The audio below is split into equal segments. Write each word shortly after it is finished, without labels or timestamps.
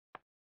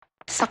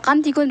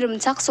sakantikon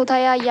rumchak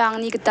sotaya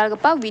yangni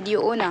gitalgipa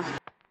video na.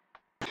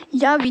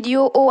 Ya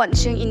video o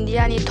anching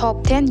Indiani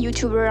top 10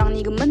 YouTuber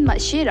rangni gimin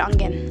Ma.sie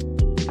rangen.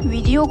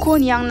 Video ko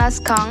niyang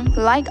naskang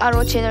like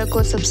aro channel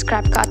ko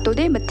subscribe ka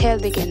de Mittela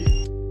degen.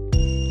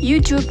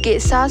 YouTube ke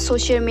sa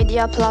social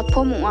media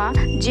platform a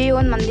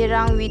jeon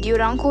mandirang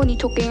video rang ko ni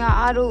tokenga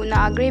aro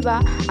na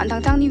agreba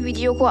antang ni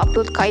video ko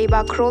upload ka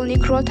ba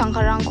scroll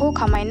tangkarang ko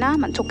kamaina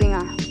man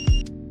tokenga.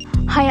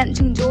 Hayan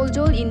chung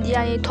jol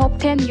Indiani top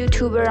 10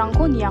 YouTuber rang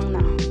ko niyang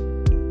na.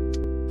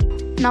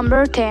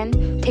 Number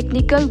 10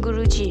 Technical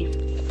Guruji.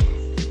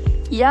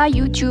 Ya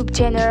YouTube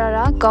channel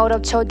ra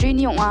Gaurav Chaudhary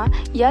ni ong.a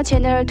ya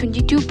channel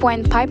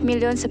 22.5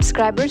 million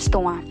subscribers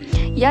tonga.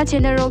 Ya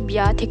channel ro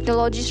bia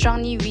technology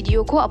rangni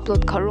video ko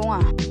upload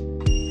karonga.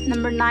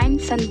 Number 9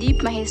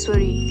 Sandeep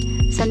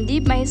Maheshwari.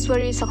 Sandeep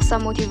Maheshwari saksa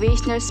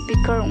motivational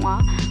speaker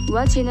ong.a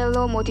wa channel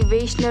lo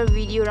motivational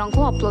video rang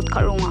ko upload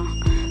karonga.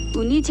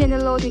 Uni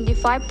channel lo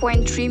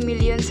 25.3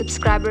 million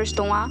subscribers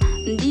tonga.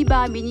 Ndi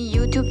ba bini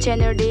YouTube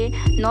channel de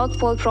not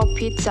for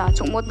profit sa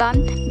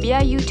chungmotan bia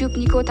YouTube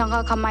niko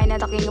tangka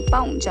kamaina taking pa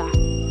ungja.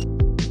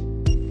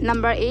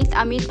 Number 8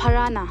 Amit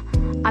Pharana.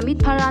 Amit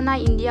Pharana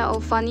India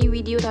of funny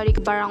video tarik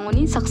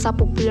barangoni saksa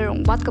popular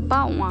ongbat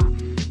kapa onga.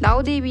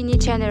 Daude bini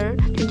channel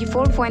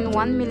 24.1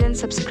 million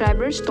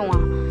subscribers tonga.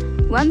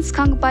 Once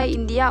kang pa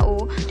India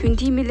o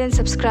 20 million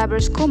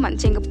subscribers ko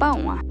mancheng kapa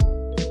onga.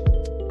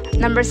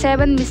 Number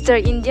 7 Mr.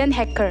 Indian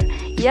Hacker.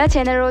 Ya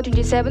channel ro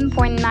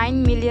 27.9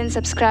 million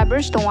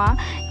subscribers tonga.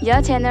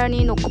 Ya channel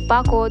ni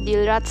nokupa ko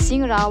Dilrat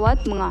Singh Rawat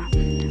mga.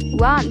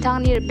 Wa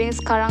antang ni rebeng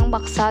sekarang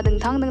baksa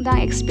dengtang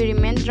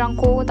eksperimen rang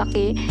ko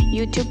take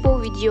YouTube po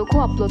video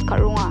ko upload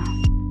karonga.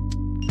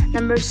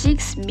 Number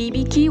 6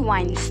 BBK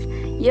Wines.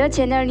 Ya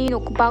channel ni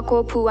nokupa ko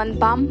Puan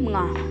Pam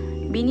mga.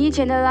 Bini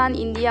channelan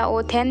India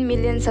o 10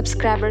 million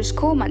subscribers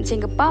ko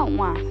mancheng pa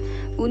onga.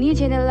 Uni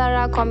channel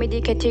lara comedy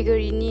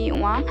category ni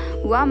onga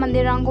wa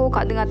mandirang ko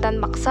kadengatan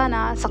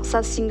maksana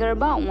success singer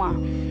ba onga.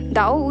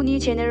 Dao uni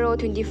channel ro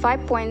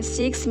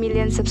 25.6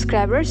 million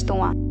subscribers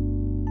tonga.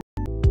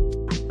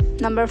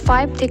 Number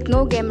 5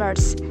 Techno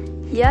Gamers.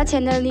 Ya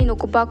channel ni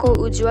nokupa ko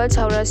Ujwal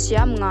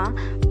Chaurasya mga.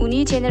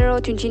 Uni channel ro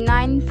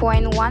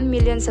 29.1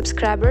 million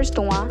subscribers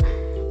tonga.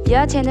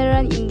 Ya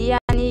channel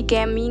Indiani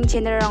gaming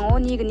channel rango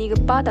ni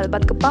gnigipa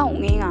dal.batgipa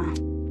ong.a.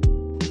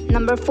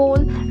 Number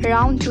 4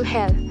 Round to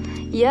Hell.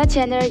 Ya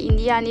channel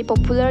Indiani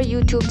popular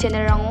YouTube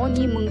channel rango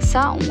ni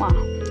mungsa ong.a.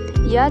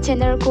 Ya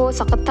channel ko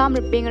sakatam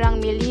ripeng rang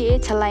meli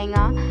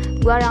chalainga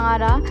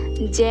guarangara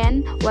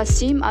Jen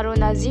Wasim aro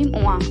Nazim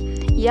ong.a.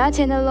 Ya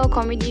channel lo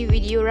comedy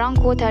video rang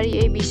ko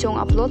tari bisong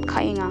upload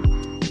kainga.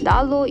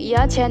 Dalo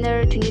ya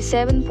channel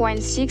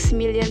 27.6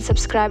 million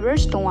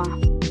subscribers tonga.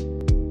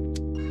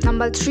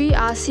 Number 3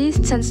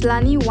 Asis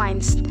Chanslani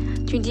Wines.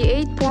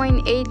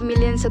 28.8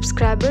 million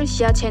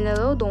subscribers ya channel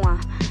lo donga.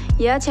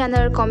 Ya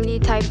channel comedy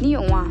type ni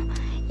ong.a.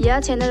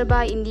 Ya channel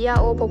ba India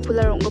o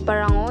popular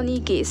ongparango ni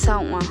ke sa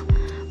ong.a.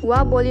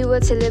 Wa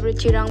Bollywood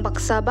celebrity rang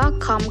baksa ba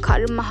kam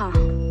karmaha.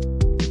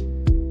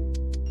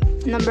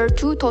 Number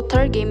 2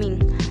 Total Gaming.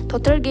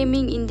 Total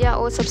Gaming India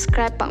o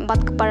subscribe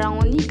pangbat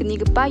kaparango ni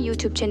gnigipa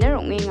YouTube channel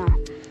ong.a.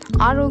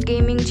 Aro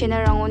gaming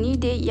channel rango ni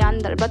de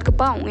yan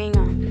dal.batgipa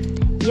ong.a.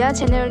 Ya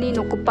channel ni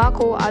nokupa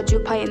ko aju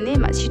payene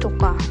Ma.sie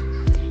toka.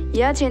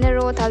 Ya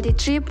channel ro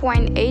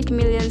 33.8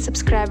 million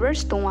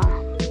subscribers tonga.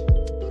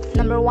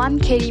 Number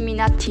 1 Kerry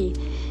Minati.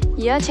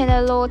 Ya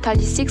channel lo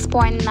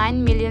 36.9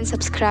 million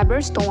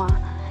subscribers tonga.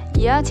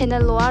 Ya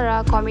channel lo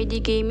ara comedy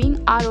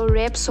gaming aro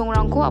rap song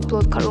rang ko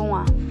upload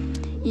karonga.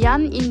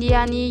 Yan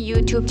Indiani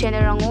YouTube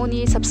channel rango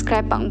ni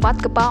subscribe pangbat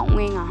kapa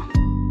ong.a.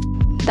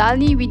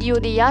 Dal ni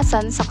video de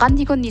yasan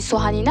sakantikon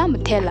nisohanina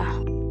Mittela.